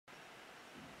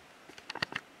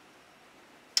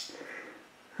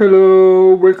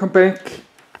Hello, welcome back.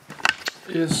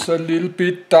 It's a little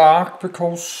bit dark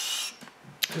because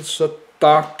it's a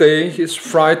dark day. It's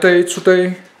Friday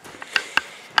today,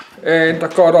 and I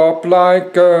got up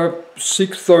like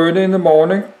 6:30 in the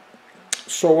morning,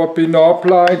 so I've been up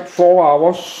like 4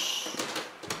 hours.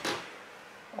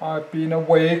 I've been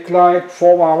awake like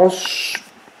 4 hours.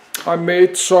 I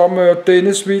made some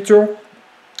Danish video,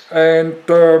 and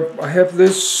I have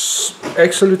this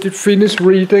actually finished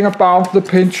reading about the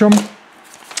Pentium.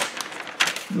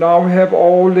 Now we have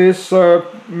all this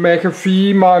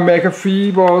McAfee. My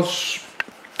McAfee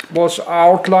was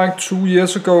out like 2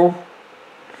 years ago.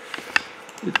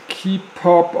 It keep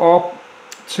pop up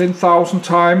 10,000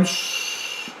 times.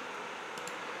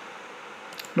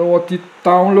 Now I did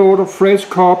download a fresh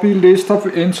copy list of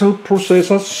Intel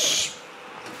processors.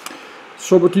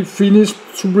 So we did finish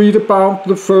to read about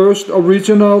the first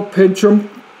original Pentium.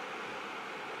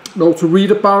 No, to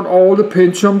read about all the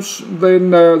Pentiums,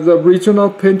 then the original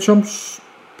Pentiums,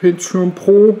 Pentium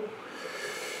Pro,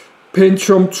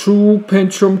 Pentium 2,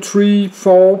 Pentium 3,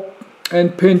 4,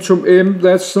 and Pentium M,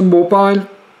 that's the mobile,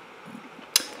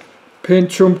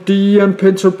 Pentium D and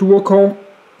Pentium dual core.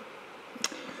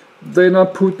 Then I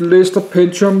put list of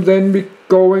Pentium, then we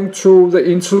going to the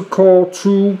Intel Core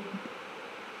 2.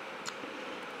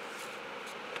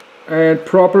 And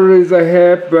probably they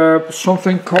have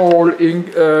something called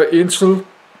Intel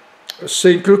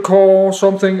single core or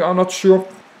something, I'm not sure.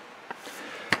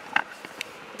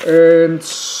 And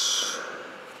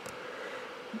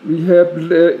we have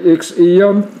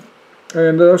Xeon,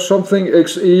 and there's something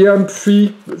Xeon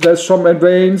Phi, that's some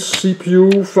advanced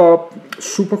CPU for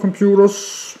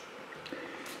supercomputers.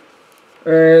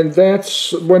 And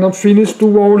that's when I'm finished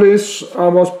doing all this, I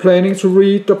was planning to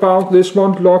read about this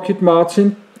one, Lockheed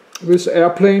Martin, with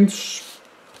airplanes,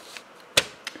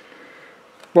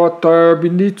 but we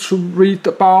need to read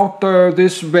about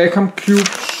this vacuum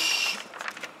cubes.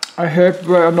 I have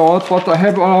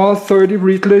another 30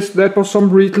 read list. That was some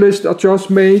read list I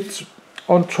just made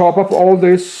on top of all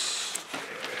this.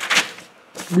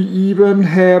 We even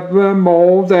have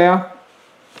more there.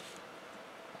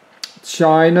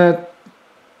 China,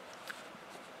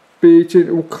 Beijing,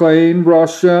 Ukraine,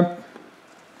 Russia.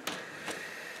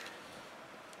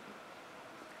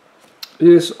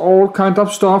 Is all kind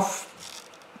of stuff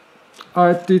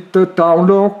I did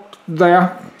download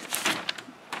there.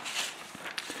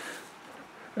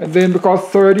 And then we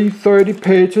got 30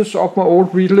 pages of my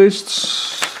old read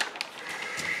lists.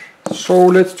 So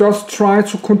let's just try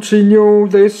to continue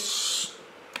this,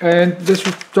 and this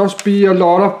will just be a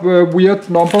lot of weird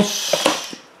numbers.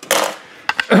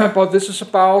 But this is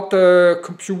about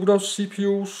computers,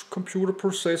 CPUs, computer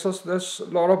processors. There's a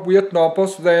lot of weird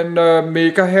numbers, then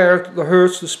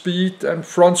megahertz, the speed, and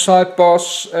front side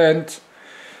bus, and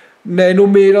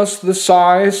nanometers, the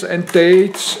size, and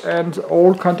dates, and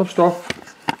all kind of stuff.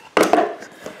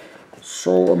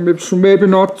 So maybe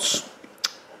not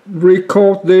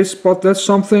record this, but that's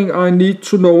something I need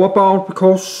to know about,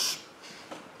 because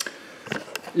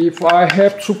if I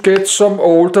have to get some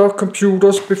older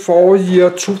computers before year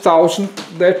 2000,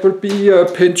 that will be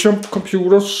Pentium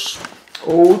computers,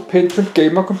 old Pentium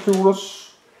gamer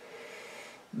computers,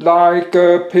 like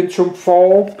Pentium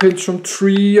 4, Pentium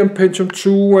 3 and Pentium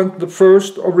 2 and the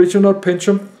first original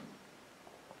Pentium.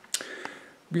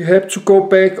 We have to go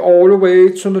back all the way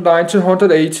to the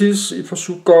 1980s if I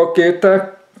should get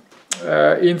that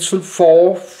Intel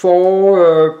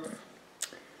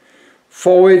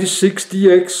 486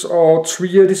 DX or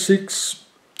 386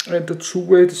 and the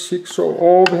 286,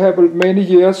 so we have many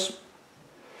years.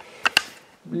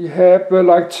 We have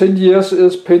like 10 years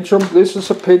is Pentium. This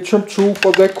is a Pentium 2,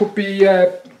 but that could be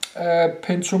a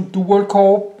Pentium dual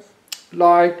core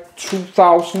like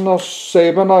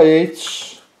 2007 or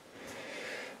 8.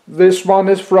 This one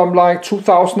is from like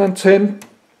 2010,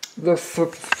 the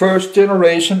first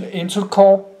generation Intel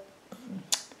Core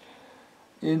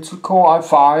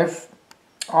i5.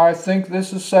 I think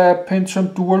this is a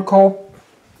Pentium dual core.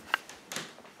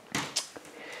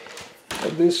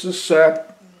 This is a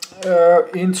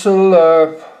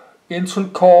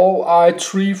Intel Core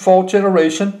i3 4th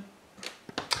generation.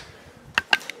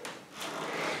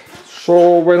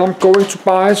 So when I'm going to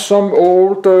buy some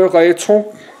old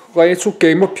retro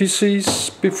gamer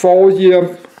PCs before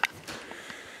year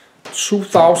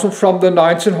 2000 from the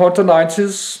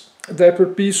 1990s, that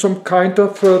would be some kind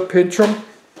of Pentium.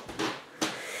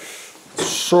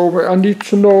 So I need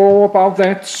to know about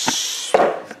that.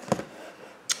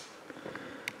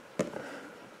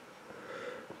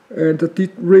 And I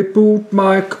did reboot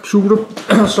my computer,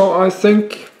 so I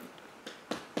think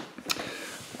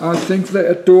the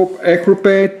Adobe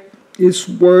Acrobat is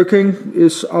working,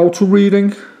 is auto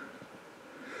reading,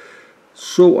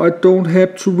 so I don't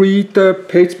have to read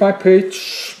page by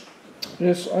page.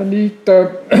 Yes, I need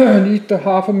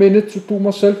half a minute to do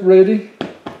myself ready.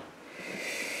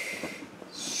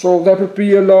 So that would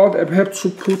be a lot. I have to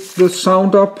put the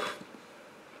sound up.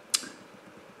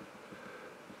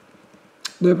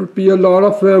 There would be a lot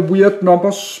of weird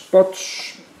numbers, but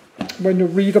when you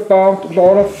read about a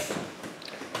lot of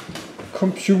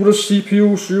computer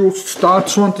CPUs, you start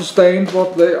to understand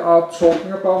what they are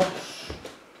talking about.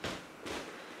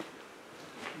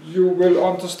 You will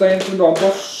understand the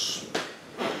numbers,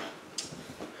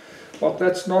 but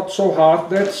that's not so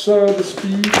hard. That's the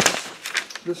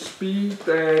speed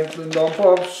and the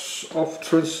numbers of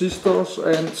transistors,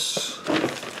 and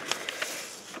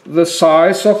the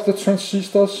size of the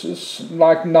transistors is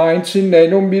like 90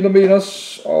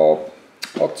 nanometers or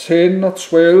 10 or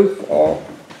 12 or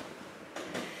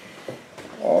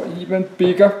even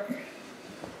bigger.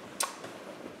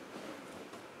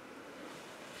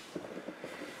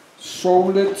 So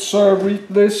let's read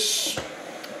this,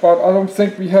 but I don't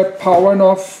think we have power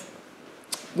enough.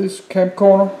 This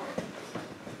camcorder.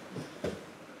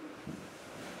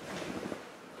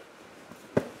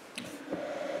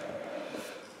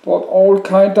 But all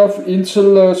kind of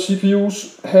Intel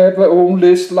CPUs have their own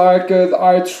list, like the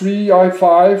i3,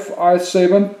 i5,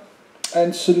 i7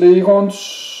 and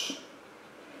Celerons.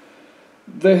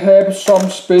 They have some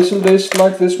special list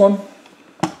like this one.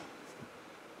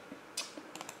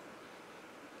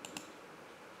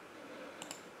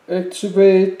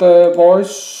 Activate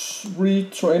voice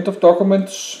read to end of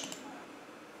documents.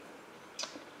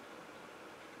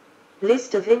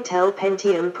 List of Intel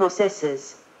Pentium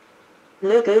processors.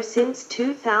 Logo. Since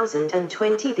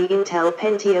 2020, the Intel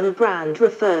Pentium brand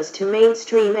refers to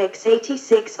mainstream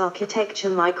x86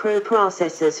 architecture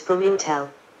microprocessors from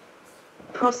Intel.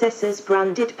 Processors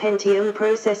branded Pentium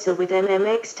processor with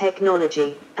MMX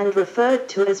technology, and referred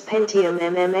to as Pentium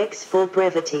MMX for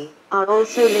brevity, are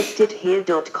also listed here.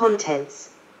 Contents.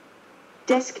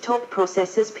 Desktop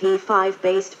processors: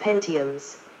 P5-based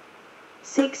Pentiums,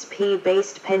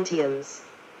 6P-based Pentiums,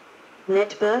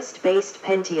 NetBurst-based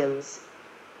Pentiums,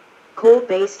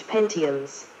 Core-based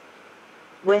Pentiums,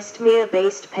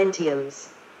 Westmere-based Pentiums,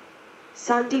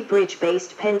 Sandy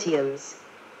Bridge-based Pentiums,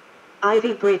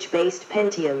 Ivy Bridge-based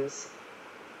Pentiums,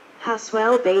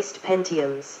 Haswell-based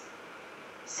Pentiums,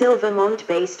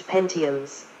 Silvermont-based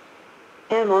Pentiums,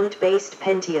 Airmont-based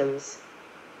Pentiums,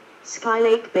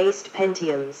 Skylake-based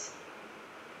Pentiums,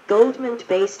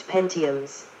 Goldmont-based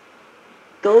Pentiums,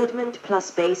 Goldmont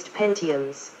Plus-based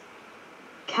Pentiums,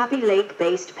 Kaby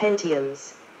Lake-based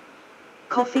Pentiums,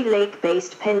 Coffee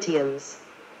Lake-based Pentiums,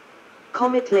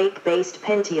 Comet Lake-based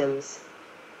Pentiums,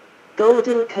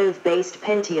 Golden Cove-based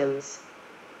Pentiums,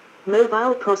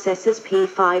 Mobile processors: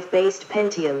 P5-based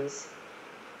Pentiums,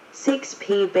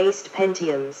 6P-based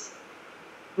Pentiums,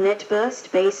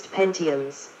 NetBurst-based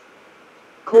Pentiums,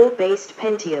 Core-based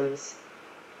Pentiums,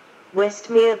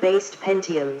 Westmere-based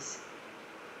Pentiums,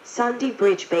 Sandy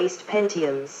Bridge-based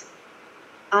Pentiums,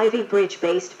 Ivy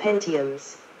Bridge-based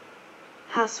Pentiums,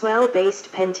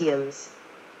 Haswell-based Pentiums,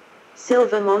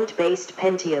 Silvermont-based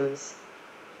Pentiums,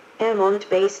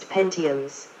 Airmont-based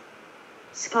Pentiums,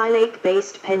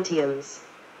 Skylake-based Pentiums,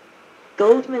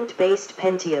 Goldmont-based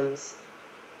Pentiums,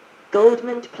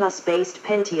 Goldmont Plus-based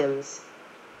Pentiums,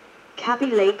 Kaby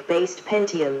Lake-based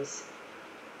Pentiums,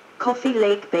 Coffee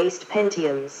Lake-based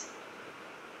Pentiums,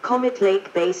 Comet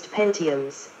Lake-based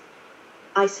Pentiums,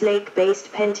 Ice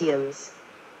Lake-based Pentiums,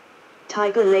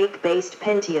 Tiger Lake-based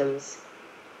Pentiums,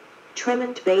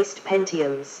 Tremont-based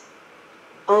Pentiums,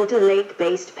 Alder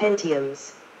Lake-based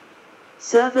Pentiums,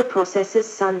 Server processors: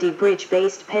 Sandy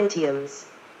Bridge-based Pentiums,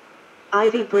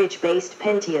 Ivy Bridge-based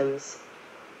Pentiums,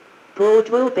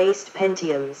 Broadwell-based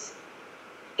Pentiums,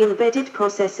 Embedded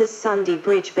processors: Sandy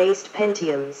Bridge-based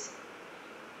Pentiums,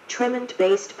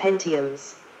 Tremont-based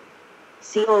Pentiums.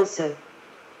 See also.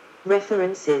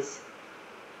 References.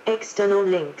 External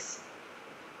links.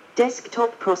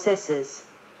 Desktop processors.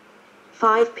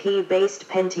 5P-based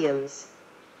Pentiums.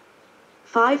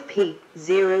 5P,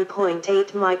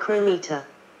 0.8 micrometer.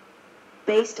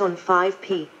 Based on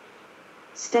 5P.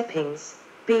 Steppings,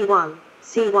 B1,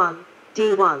 C1,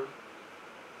 D1.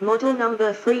 Model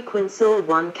number: frequency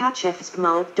 1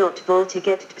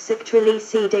 catchfsmalt.voltiget psictrally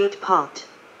C date part.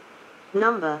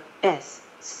 Number, S.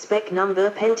 Spec number: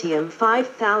 Pentium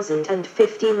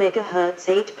 5050 MHz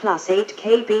 8 plus 8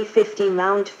 KB 50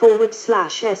 mount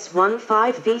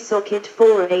 /S15V socket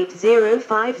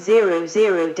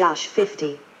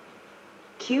 480500-50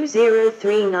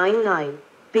 Q0399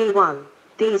 B1.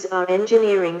 These are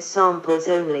engineering samples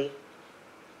only.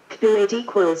 Fluid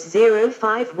equals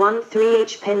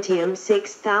 0513H Pentium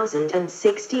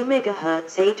 6060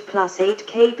 MHz 8 plus 8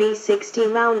 KB 60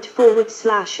 mount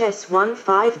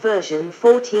 /S15 version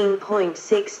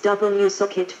 14.6 W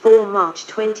socket 4 March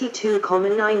 22,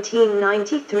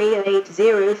 1993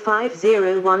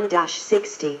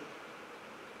 80501-60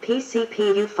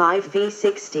 PCPU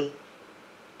 5V60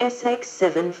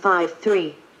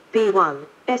 SX753 B1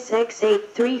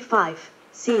 SX835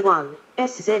 C1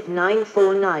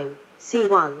 SZ949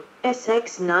 C1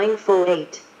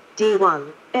 SX948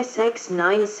 D1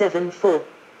 SX974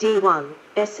 D1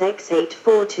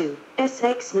 SX842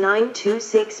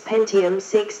 SX926 Pentium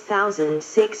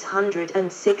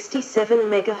 6667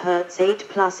 MHz 8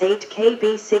 plus 8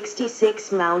 KB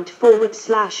 66 mount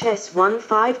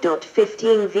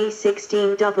 /S15.15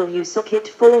 V16 W socket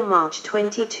 4 March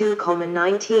 22,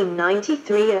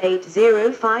 1993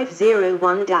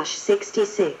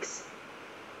 80501-66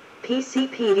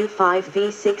 PCPU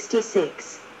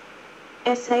 5V66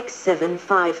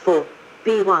 SX754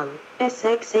 B1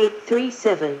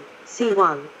 SX837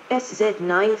 C1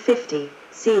 SZ950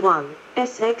 C1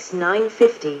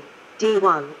 SX950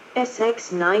 D1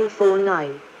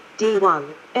 SX949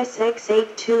 D1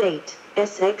 SX828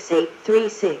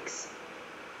 SX836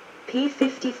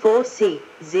 P54C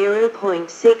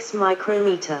 0.6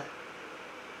 micrometer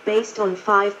based on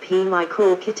 5P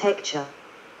microarchitecture.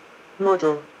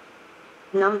 Model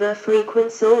number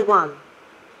frequency 1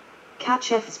 Catch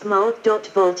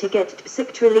fsmult.voltiget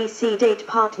psictrally C date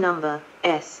part number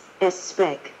S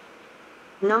spec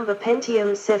number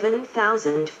Pentium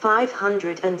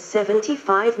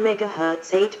 7575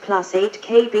 MHz 8 plus 8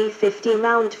 KB 50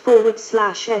 mount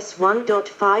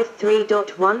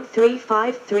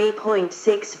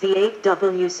 /S1.53.1353.6 V8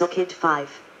 W socket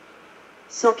 5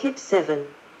 socket 7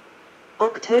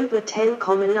 October 10,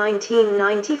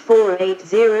 1994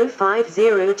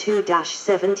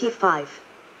 80502-75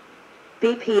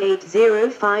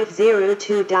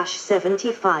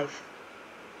 BP80502-75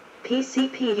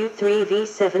 PCPU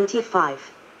 3V75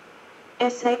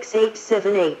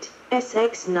 SX878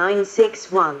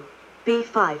 SX961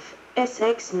 B5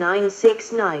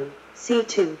 SX969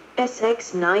 C2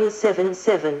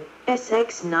 SX977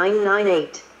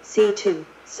 SX998 C2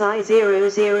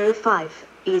 Psi005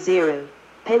 E0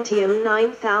 Pentium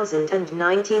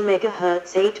 9090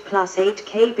 MHz 8 plus 8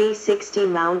 KB 60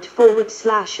 mount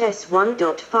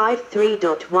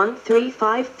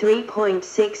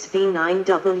 /S1.53.1353.6 V9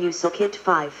 W socket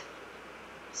 5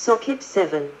 socket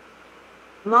 7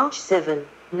 March 7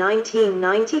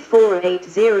 1994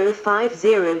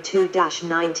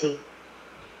 80502-90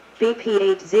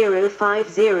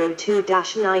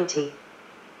 BP8050-90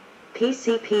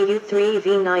 PCPU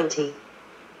 3V90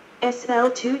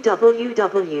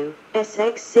 SL2WW,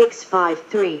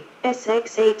 SX653,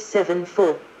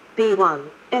 SX874, B1,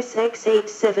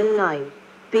 SX879,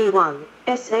 B1,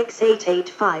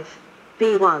 SX885,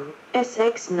 B1,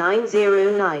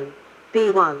 SX909,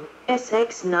 B1,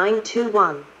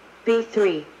 SX921,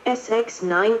 B3,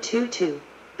 SX922,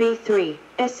 B3,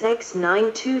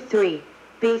 SX923,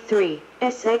 B3,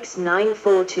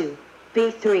 SX942,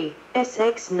 B3,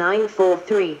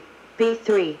 SX943,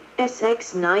 B3,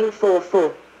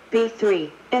 SX944, B3,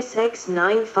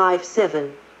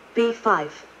 SX957, B5,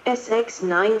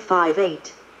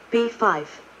 SX958, B5,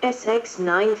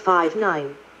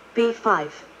 SX959,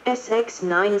 B5,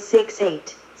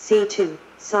 SX968, C2,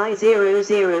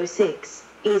 Psi006,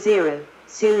 E0,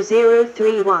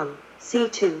 Su031,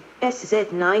 C2,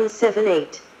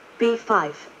 SZ978,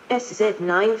 B5,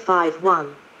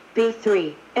 SZ951,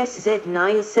 B3,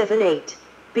 SZ978,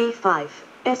 B5,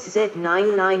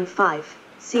 SZ995,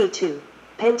 C2,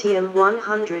 Pentium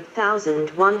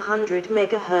 100,100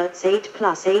 MHz 8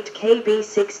 plus 8 KB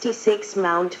 66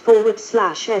 mount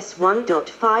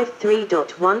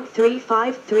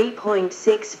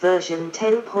 /S1.53.1353.6 version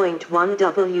 10.1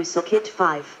 W socket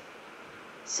 5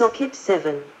 socket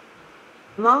 7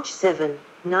 March 7,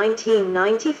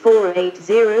 1994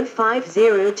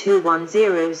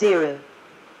 8050210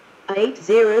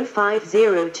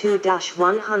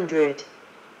 8050-100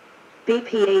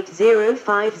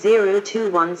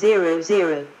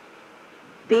 BP80502100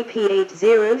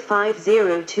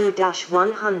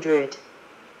 BP8050-100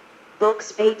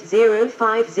 Box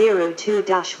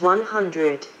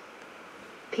 8050-100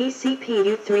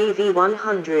 PCPU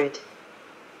 3V100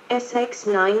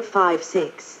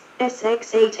 SX956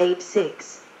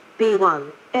 SX886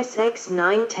 B1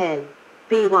 SX910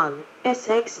 B1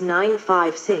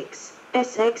 SX956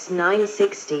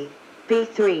 SX960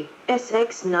 B3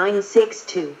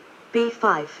 SX962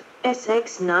 B5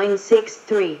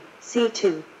 SX963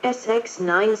 C2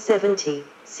 SX970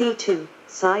 C2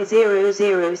 Psi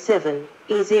 007,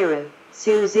 E0,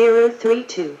 Su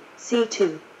 032,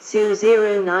 C2, Su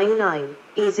 099,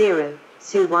 E0,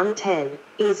 Su 110,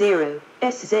 E0,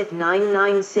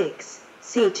 SZ996,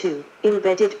 C2,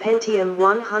 embedded Pentium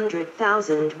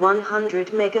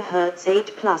 100,100 MHz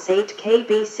 8 plus 8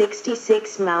 KB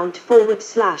 66 mount /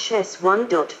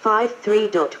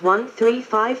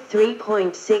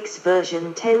 S1.53.1353.6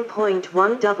 version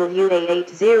 10.1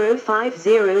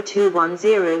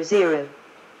 WA80502100.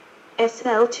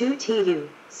 SL2TU,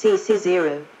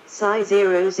 CC0, Psi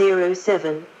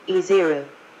 007, E0.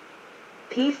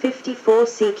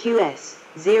 P54CQS,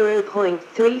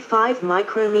 0.35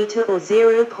 micrometer or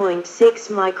 0.6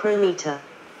 micrometer.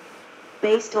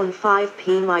 Based on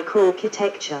 5P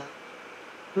microarchitecture.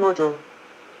 Model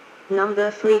number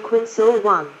frequency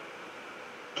 1.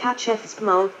 Catch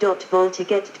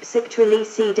fsmult.voltiget psictrally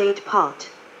C date part.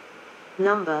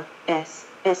 Number S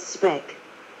spec.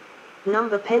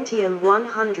 Number Pentium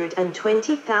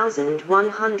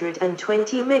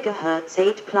 120,120 MHz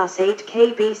 8 plus 8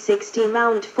 KB 60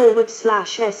 mount /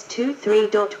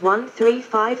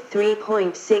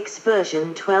 S23.1353.6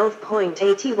 version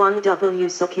 12.81 W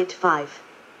socket 5.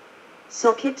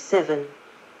 Socket 7.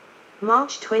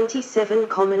 March 27,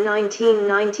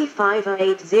 1995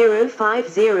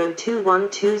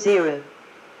 A80502120.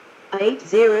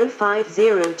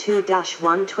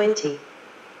 A80502120.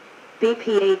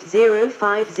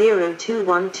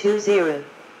 BP80502120.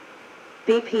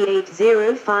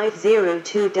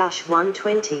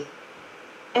 BP80502120.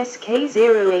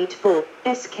 SK084,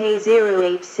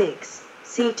 SK086,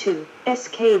 C2,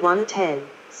 SK110,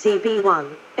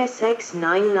 CB1,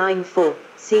 SX994,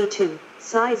 C2,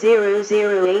 Psi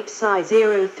 008, Psi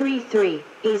 033,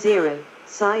 E0,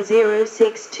 Psi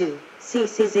 062,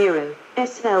 CC0,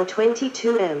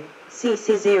 SL22M,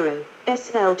 CC0,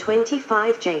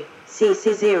 SL25J,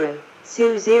 CC0,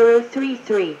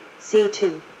 Su033,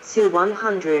 C2,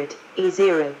 Su100,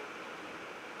 E0.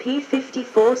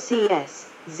 P54CS,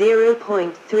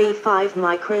 0.35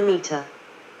 micrometer.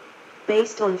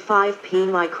 Based on 5P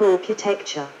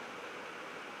microarchitecture.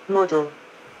 Model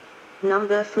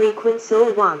number frequency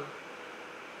 1.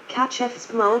 Catch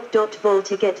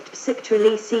fsmult.voltiget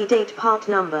psictrally C date part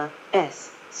number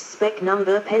S. Spec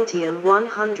number Pentium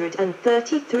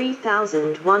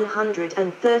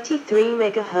 133,133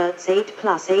 MHz 8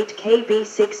 plus 8 KB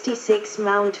 66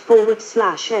 mount /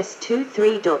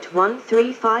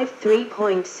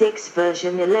 S23.1353.6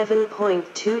 version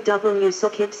 11.2 W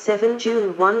socket 7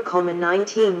 June 1,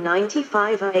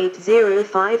 1995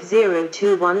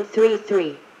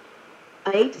 A80502133.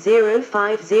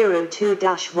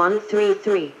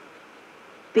 80502133.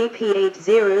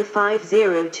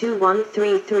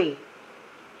 BP80502133.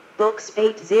 Box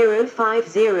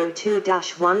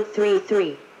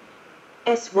 80502133.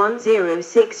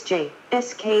 S106J,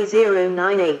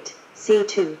 SK098,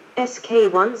 C2,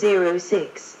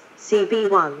 SK106,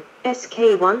 CB1,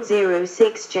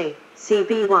 SK106J,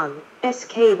 CB1,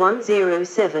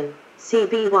 SK107,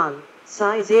 CB1,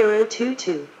 Psi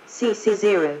 022,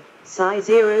 CC0, Psi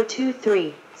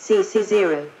 023,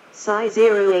 CC0, Psi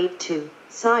 082,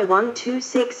 Psi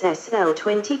 126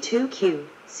 SL22Q,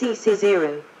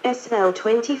 CC0,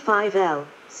 SL25L,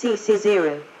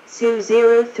 CC0,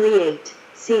 Su038,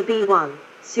 CB1,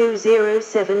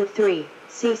 Su073,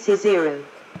 CC0,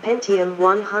 Pentium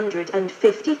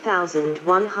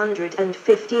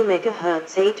 150,150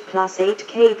 MHz 8 plus 8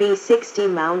 KB 60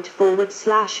 mount /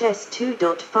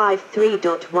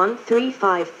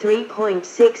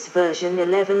 S2.53.1353.6 version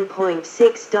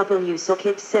 11.6 W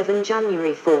socket 7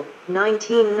 January 4,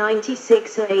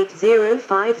 1996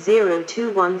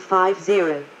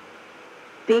 A80502150.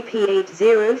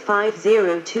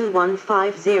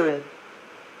 BP80502150.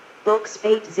 Box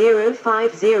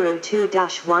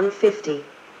 80502150.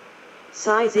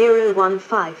 Psi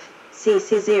 015,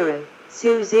 CC0,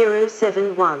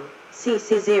 Su071,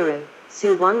 CC0,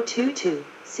 Su122,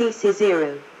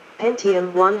 CC0,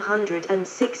 Pentium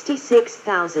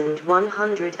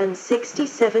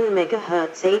 166,167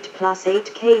 MHz 8 plus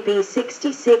 8 KB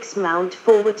 66 mount /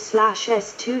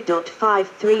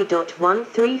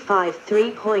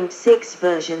 S2.53.1353.6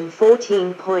 version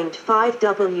 14.5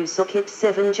 W socket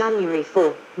 7 January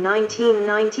 4,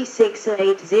 1996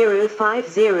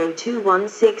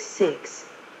 A80502166.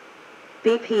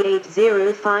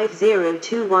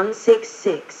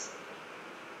 BP80502166.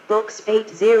 Box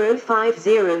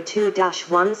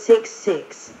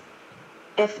 80502166.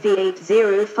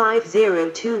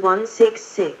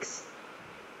 FV80502166.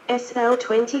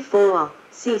 SL24R,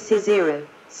 CC0,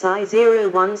 Psi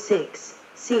 016,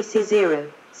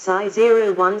 CC0, Psi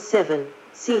 017,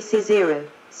 CC0,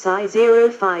 Psi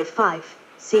 055,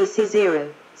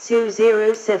 CC0,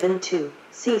 SU072,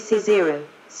 CC0,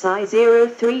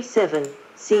 Psi037,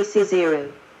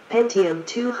 CC0. Pentium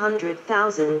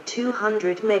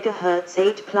 200,200 MHz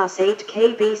 8 plus 8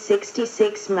 KB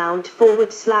 66 mount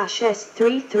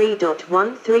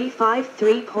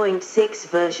S33.1353.6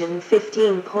 version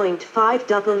 15.5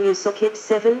 W socket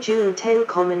 7 June 10,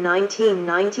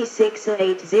 1996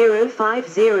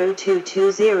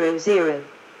 A80502200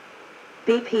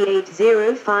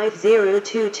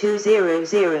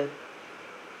 BP80502200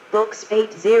 Box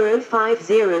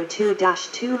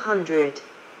 805002-200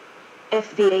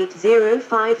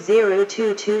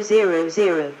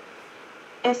 FV80502200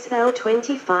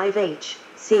 SL25H,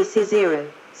 CC0,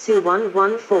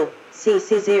 SU114,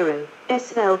 CC0,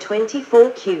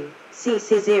 SL24Q,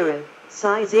 CC0,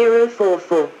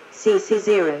 Psi044,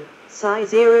 CC0,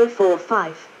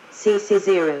 Psi045,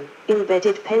 CC0,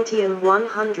 Embedded Pentium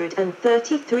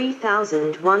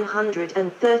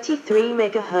 133,133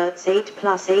 MHz 8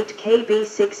 plus 8 KB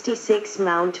 66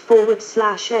 mount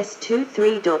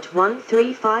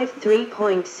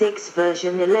 /S23.1353.6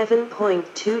 version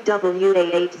 11.2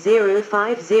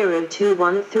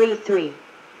 WA80502133.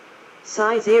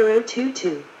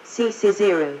 Psi022,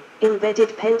 CC0,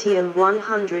 Embedded Pentium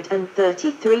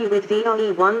 133 with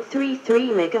VRE 133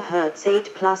 MHz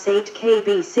 8 plus 8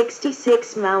 KB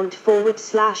 66 mount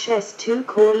 /S2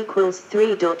 core equals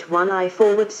 3.1 I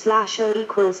 /O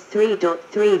equals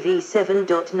 3.3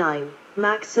 V7.9,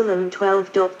 maximum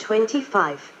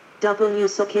 12.25, W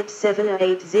socket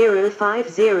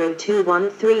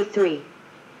 780502133.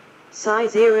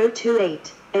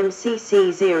 Psi028,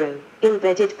 MCC0,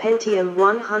 Embedded Pentium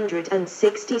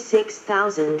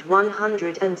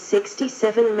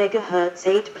 166,167 MHz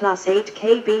 8 plus 8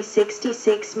 KB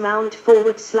 66 mount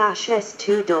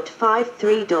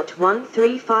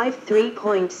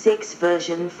 /S2.53.1353.6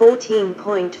 version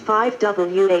 14.5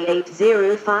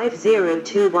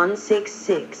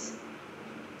 WA80502166.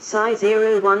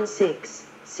 Psi016,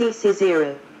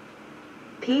 CC0.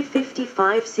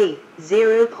 P55C,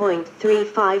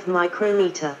 0.35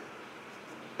 micrometer.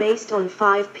 Based on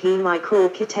 5P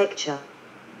microarchitecture.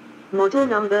 Model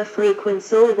number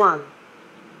frequency 1.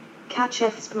 Catch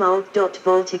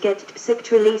fspmult.voltiget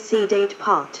psictrally C date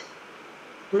part.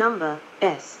 Number,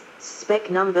 S. Spec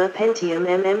number Pentium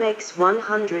MMX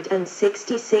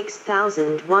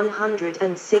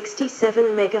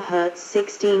 166,167 MHz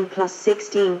 16 plus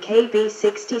 16 KB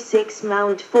 66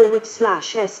 mount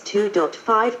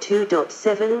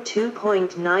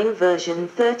 /S2.52.72.9 version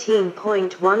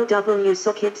 13.1 W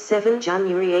socket 7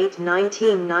 January 8,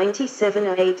 1997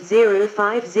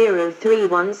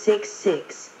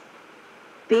 A80503166.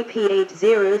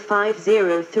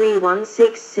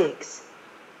 BP80503166.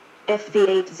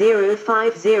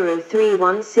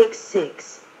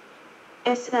 FV80503166.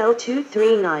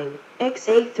 SL239,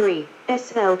 XA3,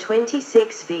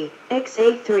 SL26V,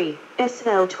 XA3,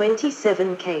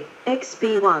 SL27K,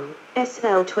 XB1,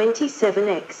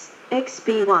 SL27X,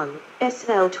 XB1,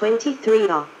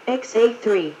 SL23R,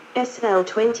 XA3,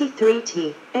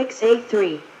 SL23T,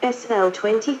 XA3,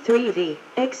 SL23V,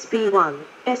 XB1,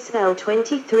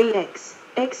 SL23X,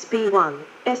 XB1,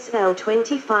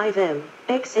 SL25M,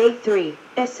 XA3,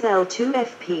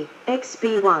 SL2FP,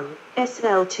 XB1,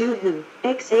 SL2HU,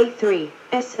 XA3,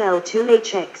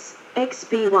 SL2HX,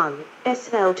 XB1,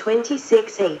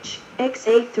 SL26H,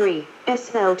 XA3,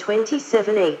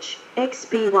 SL27H,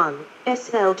 XB1,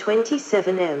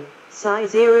 SL27M,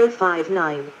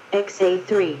 Psi059,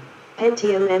 XA3.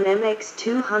 Pentium MMX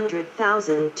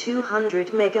 200,200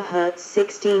 MHz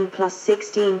 16 plus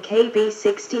 16 KB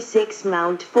 66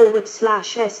 mount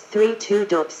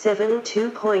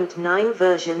 /S32.72.9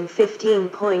 version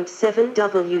 15.7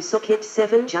 W socket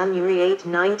 7 January 8,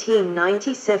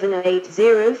 1997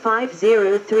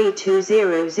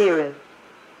 A80503200.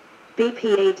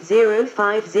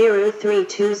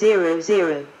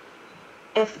 BP80503200.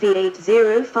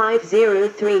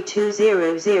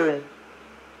 FV80503200.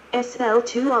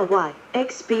 SL2RY,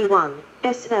 XB1,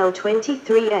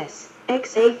 SL23S,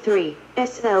 XA3,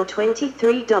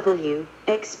 SL23W,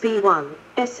 XB1,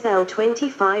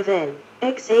 SL25N,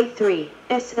 XA3,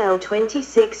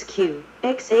 SL26Q,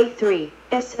 XA3,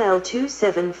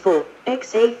 SL274,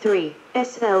 XA3,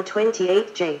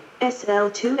 SL28J,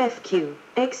 SL2FQ,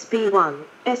 XB1,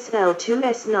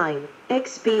 SL2S9,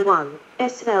 XB1,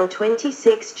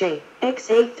 SL26J,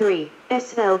 XA3,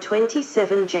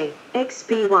 SL27J,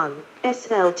 XB1,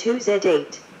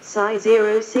 SL2Z8,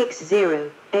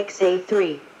 Psi060,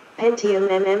 XA3. Pentium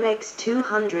MMX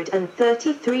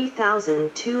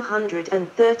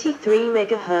 233,233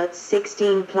 MHz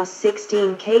 16 plus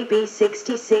 16 KB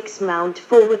 66 mount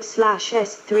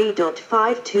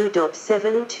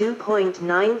 /S3.52.7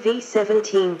 2.9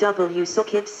 V17W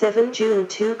socket 7 June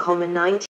 2,19